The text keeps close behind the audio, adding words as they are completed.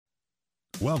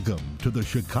Welcome to the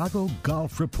Chicago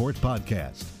Golf Report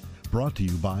podcast, brought to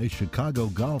you by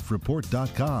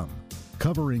ChicagoGolfReport.com,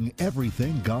 covering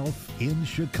everything golf in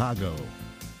Chicago.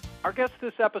 Our guest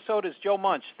this episode is Joe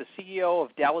Munch, the CEO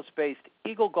of Dallas-based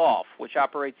Eagle Golf, which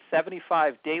operates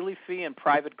 75 daily fee and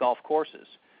private golf courses.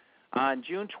 On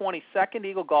June 22nd,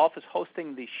 Eagle Golf is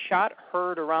hosting the Shot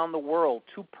Heard Around the World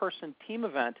two-person team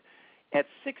event at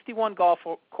 61 golf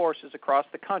courses across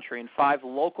the country and 5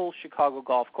 local Chicago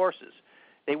golf courses.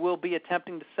 They will be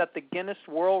attempting to set the Guinness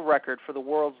World Record for the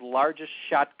world's largest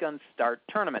shotgun start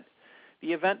tournament.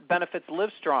 The event benefits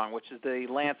Livestrong, which is the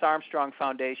Lance Armstrong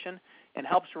Foundation, and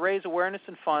helps raise awareness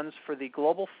and funds for the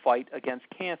global fight against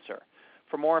cancer.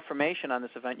 For more information on this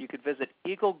event, you could visit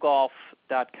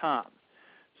eaglegolf.com.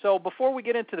 So before we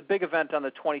get into the big event on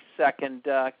the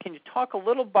 22nd, can you talk a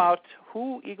little about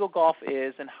who Eagle Golf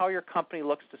is and how your company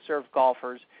looks to serve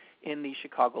golfers in the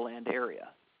Chicagoland area?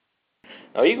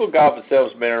 Now, Eagle Golf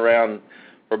itself has been around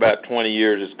for about 20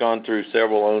 years. It's gone through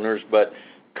several owners, but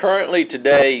currently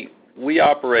today we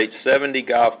operate 70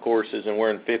 golf courses and we're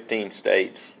in 15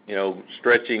 states,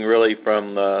 stretching really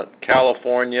from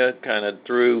California kind of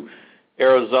through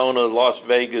Arizona, Las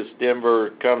Vegas, Denver,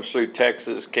 comes through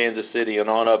Texas, Kansas City, and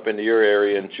on up into your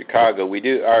area in Chicago. We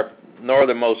do our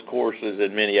northernmost courses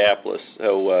in Minneapolis.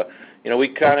 So, we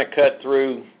kind of cut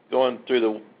through, going through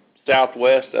the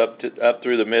Southwest up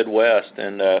through the Midwest,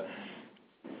 and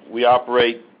we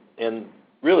operate in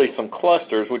really some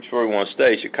clusters, which is where we want to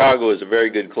stay. Chicago is a very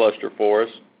good cluster for us,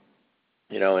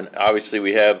 and obviously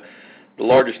we have the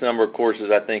largest number of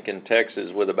courses, I think, in Texas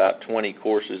with about 20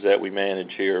 courses that we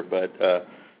manage here. But,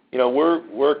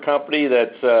 we're a company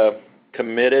that's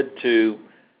committed to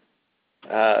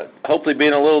hopefully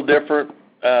being a little different.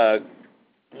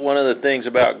 One of the things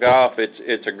about golf,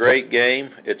 it's a great game.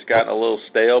 It's gotten a little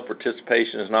stale.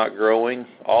 Participation is not growing.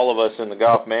 All of us in the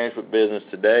golf management business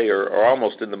today are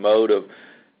almost in the mode of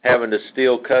having to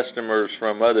steal customers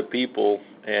from other people,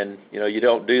 and, you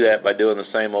don't do that by doing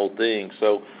the same old thing.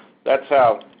 So that's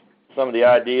how some of the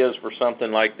ideas for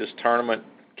something like this tournament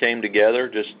came together,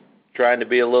 just trying to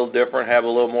be a little different, have a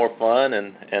little more fun,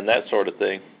 and that sort of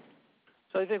thing.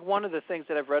 So I think one of the things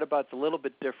that I've read about that's a little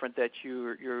bit different that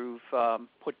you've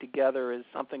put together is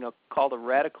something called a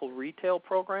Radical Retail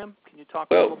program. Can you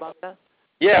talk a little about that?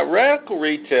 Yeah, Radical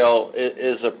Retail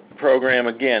is a program,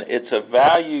 again, it's a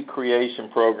value creation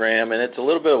program, and it's a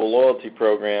little bit of a loyalty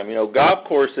program. Golf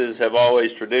courses have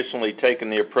always traditionally taken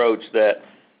the approach that,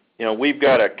 we've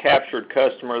got a captured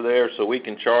customer there, so we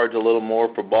can charge a little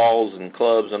more for balls and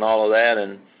clubs and all of that,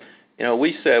 and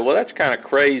we said, well, that's kind of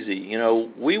crazy.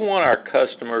 We want our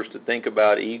customers to think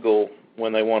about Eagle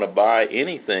when they want to buy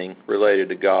anything related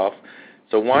to golf.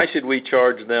 So why should we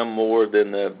charge them more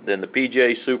than the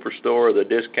PGA Superstore or the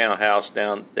discount house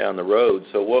down the road?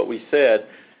 So what we said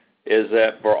is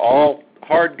that for all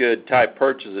hard good type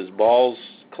purchases, balls,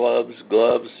 clubs,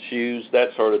 gloves, shoes,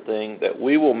 that sort of thing, that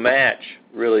we will match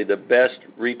really the best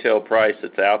retail price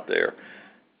that's out there.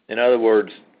 In other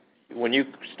words, when you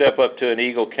step up to an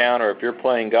Eagle counter, if you're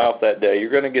playing golf that day, you're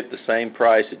going to get the same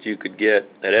price that you could get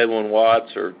at Edwin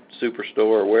Watts or Superstore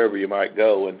or wherever you might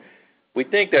go. And we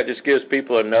think that just gives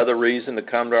people another reason to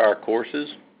come to our courses.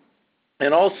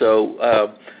 And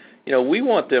also, we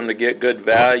want them to get good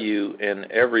value in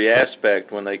every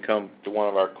aspect when they come to one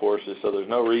of our courses. So there's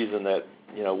no reason that,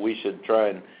 we should try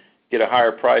and get a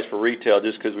higher price for retail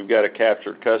just because we've got a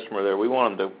captured customer there. We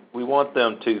want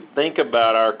them to think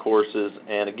about our courses,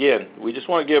 and again, we just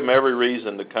want to give them every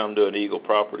reason to come to an Eagle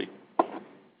property.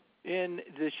 In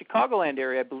the Chicagoland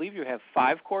area, I believe you have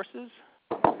 5 courses,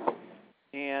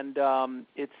 and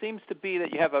it seems to be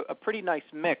that you have a pretty nice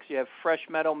mix. You have Fresh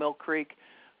Meadow, Mill Creek,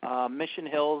 Mission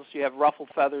Hills, you have Ruffled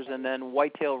Feathers, and then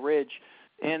Whitetail Ridge.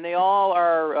 And they all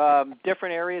are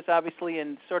different areas, obviously,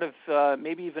 and sort of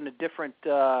maybe even a different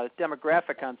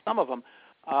demographic on some of them.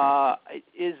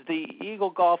 Is the Eagle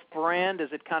Golf brand,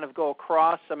 does it kind of go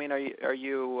across? I mean, are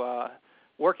you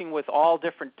working with all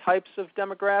different types of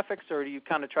demographics, or do you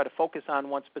kind of try to focus on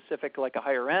one specific, like a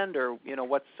higher end, or,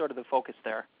 what's sort of the focus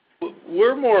there?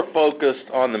 We're more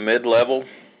focused on the mid-level.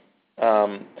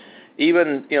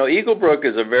 Even, Eaglebrook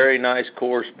is a very nice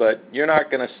course, but you're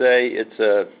not going to say it's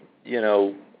a,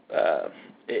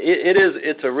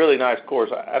 it's a really nice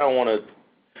course. I don't want to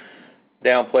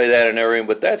downplay that in everything,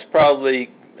 but that's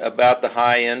probably about the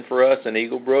high end for us in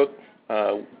Eaglebrook.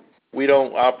 We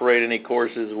don't operate any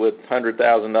courses with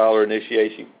 $100,000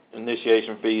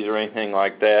 initiation fees or anything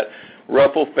like that.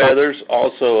 Ruffled Feathers,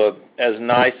 also as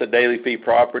nice a daily fee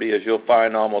property as you'll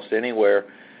find almost anywhere.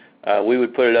 We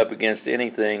would put it up against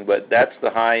anything, but that's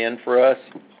the high end for us.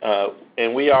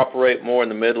 and we operate more in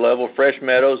the mid-level. Fresh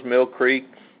Meadows, Mill Creek,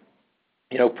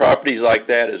 properties like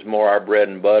that is more our bread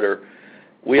and butter.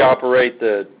 We operate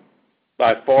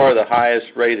by far the highest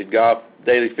rated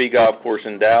daily fee golf course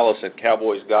in Dallas at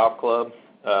Cowboys Golf Club.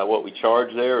 What we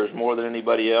charge there is more than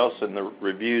anybody else, and the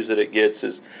reviews that it gets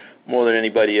is more than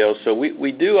anybody else. So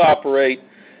we do operate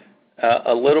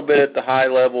a little bit at the high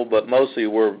level, but mostly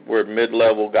we're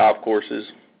mid-level golf courses,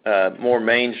 more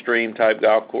mainstream type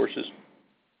golf courses.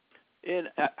 And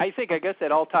I guess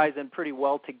that all ties in pretty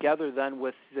well together then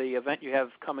with the event you have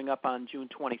coming up on June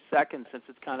 22nd, since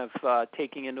it's kind of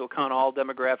taking into account all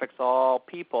demographics, all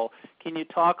people. Can you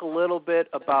talk a little bit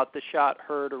about the Shot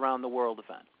Heard Around the World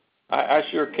event? I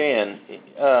sure can.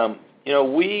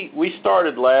 We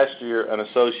started last year an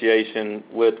association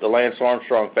with the Lance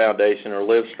Armstrong Foundation, or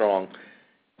Livestrong,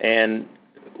 and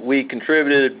we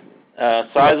contributed a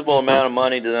sizable amount of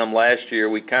money to them last year.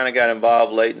 We kind of got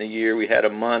involved late in the year. We had a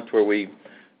month where we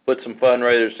put some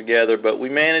fundraisers together, but we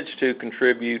managed to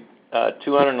contribute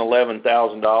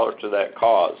 $211,000 to that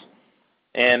cause.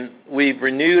 And we've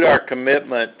renewed our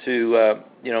commitment to,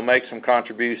 make some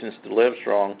contributions to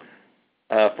Livestrong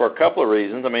for a couple of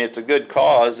reasons. I mean, it's a good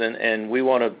cause, and we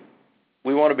want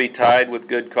to be tied with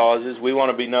good causes. We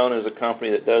want to be known as a company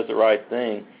that does the right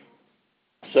thing.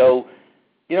 So,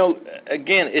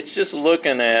 again, it's just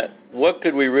looking at what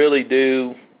could we really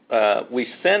do. We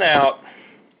sent out,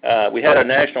 we had a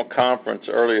national conference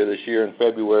earlier this year in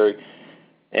February,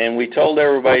 and we told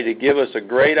everybody to give us a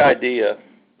great idea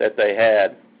that they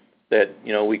had, that,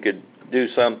 we could do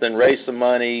something, raise some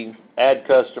money, add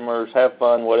customers, have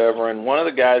fun, whatever. And one of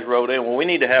the guys wrote in, well, we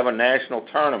need to have a national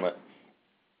tournament.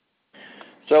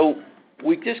 So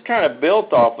we just kind of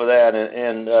built off of that,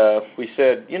 and we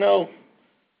said,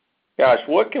 gosh,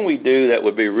 what can we do that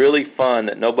would be really fun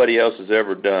that nobody else has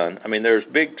ever done? I mean, there's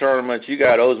big tournaments. You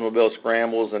got Oldsmobile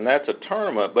Scrambles, and that's a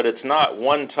tournament, but it's not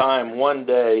one time, one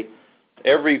day,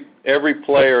 every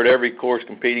player at every course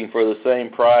competing for the same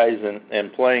prize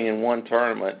and playing in one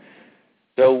tournament.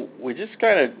 So we just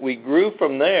we grew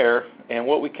from there, and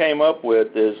what we came up with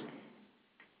is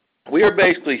we are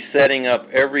basically setting up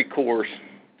every course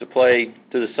to play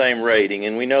to the same rating,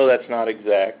 and we know that's not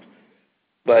exact.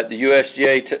 But the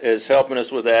USGA is helping us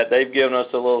with that. They've given us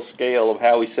a little scale of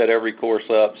how we set every course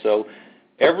up. So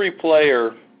every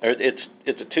player,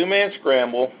 it's a two-man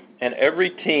scramble, and every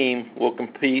team will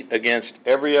compete against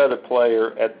every other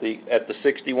player at the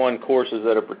 61 courses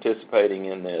that are participating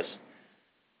in this.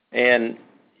 And,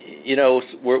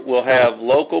 we'll have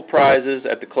local prizes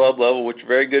at the club level, which are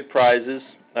very good prizes.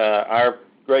 Our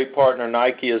great partner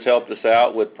Nike has helped us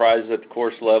out with prizes at the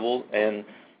course level, and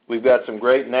we've got some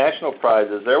great national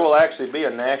prizes. There will actually be a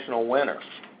national winner.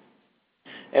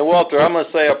 And, Walter, I'm going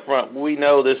to say up front, we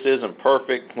know this isn't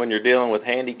perfect when you're dealing with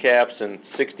handicaps and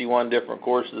 61 different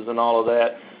courses and all of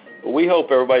that. But we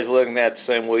hope everybody's looking at it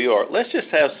the same way you are. Let's just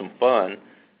have some fun.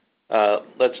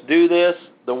 Let's do this.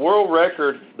 The world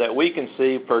record that we can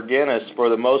see per Guinness for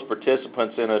the most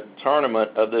participants in a tournament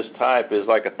of this type is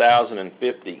like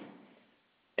 1,050.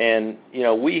 And,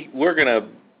 we're going to,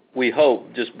 we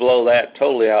hope, just blow that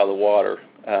totally out of the water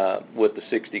with the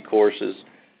 60 courses.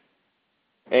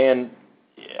 And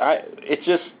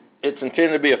it's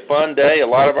intended to be a fun day. A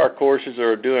lot of our courses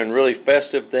are doing really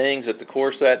festive things at the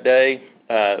course that day.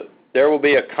 There will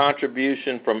be a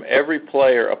contribution from every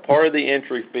player. A part of the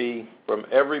entry fee from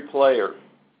every player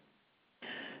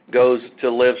goes to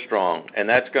Livestrong, and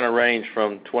that's going to range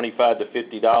from $25 to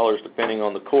 $50 depending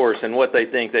on the course and what they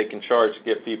think they can charge to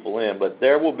get people in. But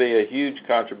there will be a huge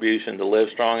contribution to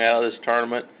Livestrong out of this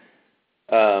tournament.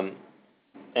 And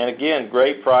again,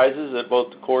 great prizes at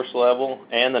both the course level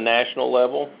and the national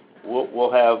level.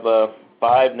 We'll have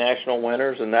 5 national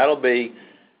winners, and that'll be,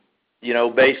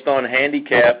 based on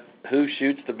handicap, who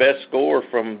shoots the best score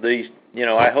from these,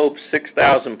 I hope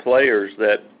 6,000 players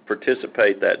that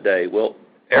participate that day. Well,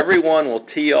 everyone will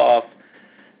tee off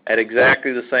at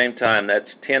exactly the same time. That's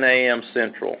 10 a.m.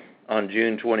 Central on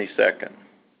June 22nd.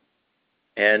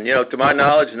 And, to my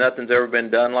knowledge, nothing's ever been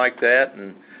done like that.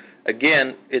 And,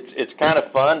 again, it's kind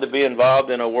of fun to be involved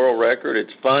in a world record.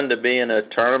 It's fun to be in a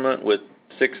tournament with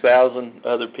 6,000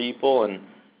 other people, and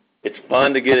it's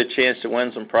fun to get a chance to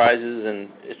win some prizes. And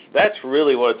that's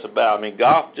really what it's about. I mean,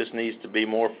 golf just needs to be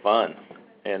more fun.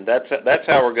 And that's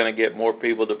how we're going to get more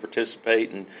people to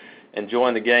participate and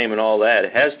join the game and all that.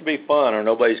 It has to be fun or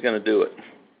nobody's going to do it.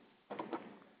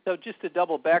 So just to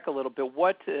double back a little bit,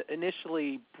 what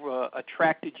initially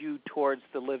attracted you towards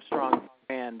the Livestrong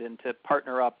brand and to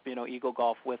partner up, Eagle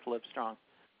Golf with Livestrong?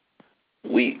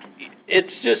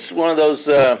 It's just one of those,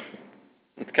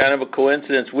 it's kind of a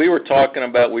coincidence. We were talking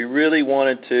about we really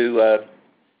wanted to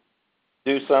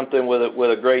do something with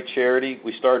a great charity.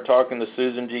 We started talking to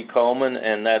Susan G. Komen,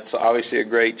 and that's obviously a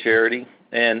great charity.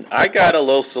 And I got a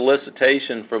little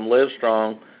solicitation from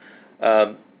Livestrong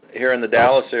here in the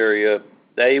Dallas area.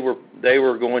 They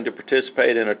were going to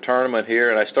participate in a tournament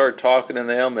here, and I started talking to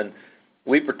them, and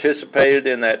we participated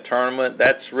in that tournament.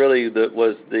 That's really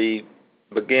was the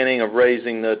beginning of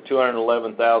raising the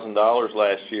 $211,000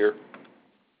 last year.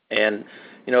 And,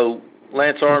 you know,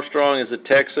 Lance Armstrong is a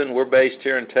Texan. We're based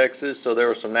here in Texas, so there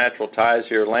were some natural ties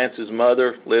here. Lance's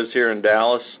mother lives here in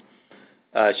Dallas.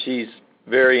 She's a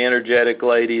very energetic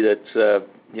lady that's,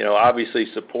 you know, obviously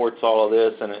supports all of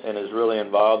this and is really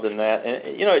involved in that.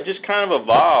 And, you know, it just kind of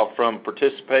evolved from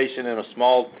participation in a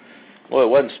small, well, it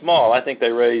wasn't small. I think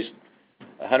they raised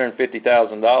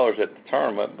 $150,000 at the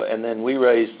tournament, and then we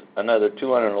raised another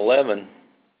 $211,000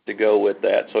 to go with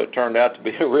that. So it turned out to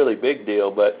be a really big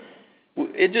deal. But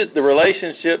the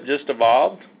relationship just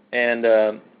evolved,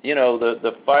 and you know,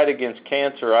 the fight against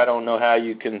cancer, I don't know how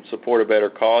you can support a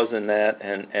better cause than that.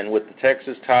 And with the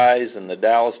Texas ties and the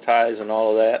Dallas ties and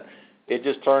all of that, it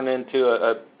just turned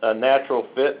into a natural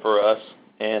fit for us.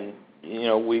 And you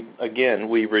know, we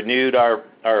renewed our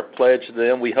pledge to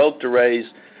them. We hope to raise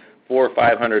 $400,000 or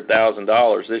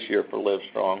 $500,000 this year for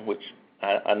Livestrong, which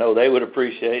I know they would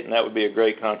appreciate, and that would be a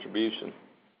great contribution.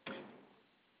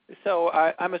 So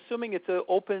I'm assuming it's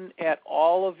open at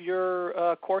all of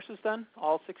your courses then,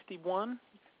 all 61?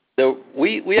 So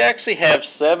we actually have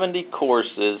 70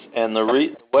 courses, and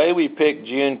the way we picked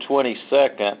June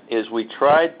 22nd is we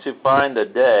tried to find a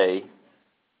day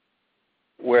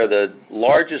where the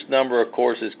largest number of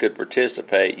courses could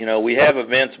participate. You know, we have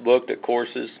events booked at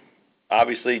courses.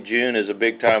 Obviously, June is a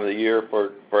big time of the year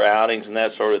for outings and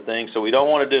that sort of thing, so we don't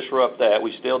want to disrupt that.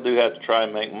 We still do have to try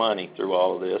and make money through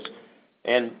all of this.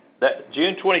 And that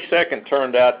June 22nd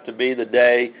turned out to be the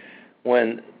day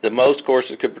when the most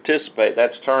courses could participate.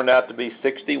 That's turned out to be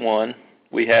 61.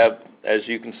 We have, as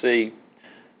you can see,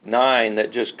 9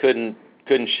 that just couldn't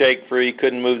shake free,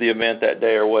 couldn't move the event that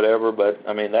day or whatever. But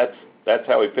I mean, that's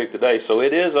how we picked the day. So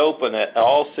it is open at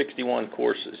all 61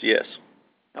 courses. Yes.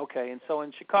 Okay, and so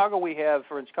in Chicago we have,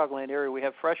 or in Chicagoland area, we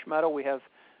have Fresh Meadow, we have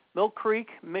Mill Creek,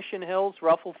 Mission Hills,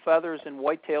 Ruffled Feathers, and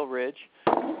Whitetail Ridge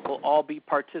will all be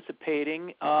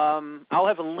participating. I'll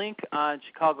have a link on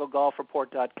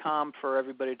ChicagoGolfReport.com for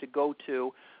everybody to go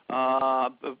to.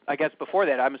 I guess before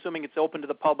that, I'm assuming it's open to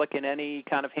the public in any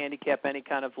kind of handicap, any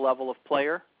kind of level of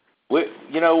player?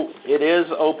 You know, it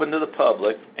is open to the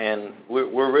public, and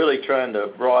we're really trying to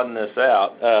broaden this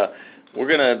out.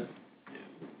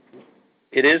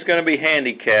 It is going to be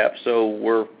handicapped, so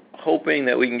we're hoping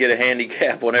that we can get a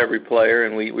handicap on every player,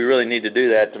 and we really need to do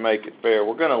that to make it fair.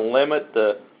 We're going to limit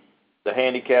the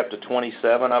handicap to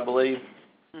 27, I believe,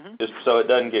 just so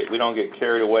we don't get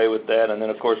carried away with that. And then,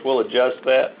 of course, we'll adjust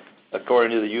that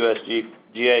according to the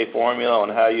USGA formula on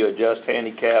how you adjust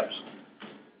handicaps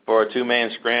for a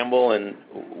two-man scramble. And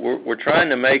we're trying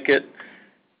to make it,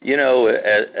 you know,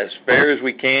 as fair as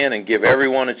we can and give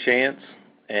everyone a chance.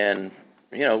 And,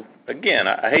 you know, again,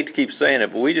 I hate to keep saying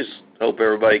it, but we just hope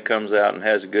everybody comes out and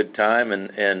has a good time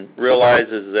and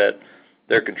realizes that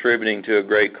they're contributing to a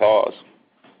great cause.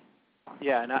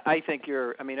 Yeah, and I think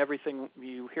everything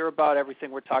you hear about,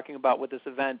 everything we're talking about with this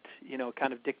event, you know,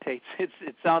 kind of dictates.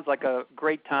 It sounds like a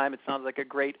great time. It sounds like a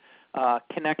great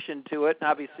connection to it. And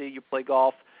obviously, you play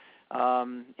golf,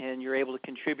 and you're able to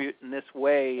contribute in this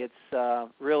way. It's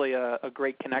really a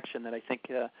great connection that I think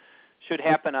should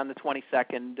happen on the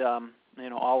 22nd, you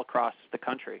know, all across the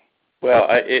country. Well,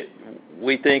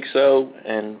 we think so,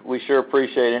 and we sure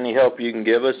appreciate any help you can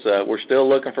give us. We're still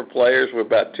looking for players. We're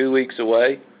about 2 weeks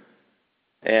away,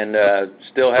 and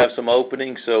still have some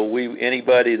openings. So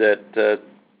anybody that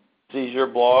sees your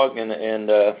blog and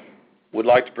would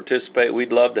like to participate,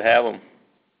 we'd love to have them.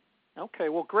 Okay,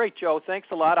 well, great, Joe. Thanks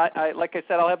a lot. I like I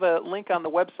said, I'll have a link on the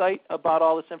website about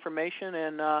all this information,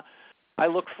 and I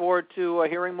look forward to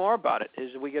hearing more about it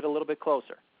as we get a little bit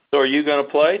closer. So are you going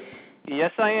to play?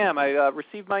 Yes, I am. I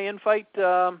received my invite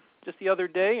just the other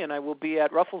day, and I will be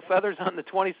at Ruffled Feathers on the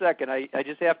 22nd. I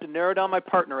just have to narrow down my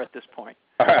partner at this point.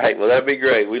 All right. Well, that'd be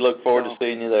great. We look forward to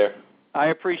seeing you there. I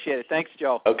appreciate it. Thanks,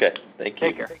 Joe. Okay. Thank you.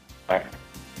 Take care. All right.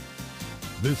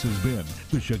 This has been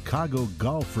the Chicago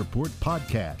Golf Report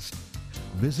podcast.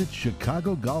 Visit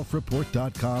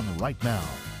ChicagoGolfReport.com right now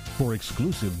for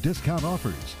exclusive discount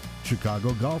offers,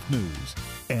 Chicago golf news,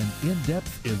 and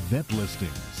in-depth event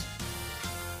listings.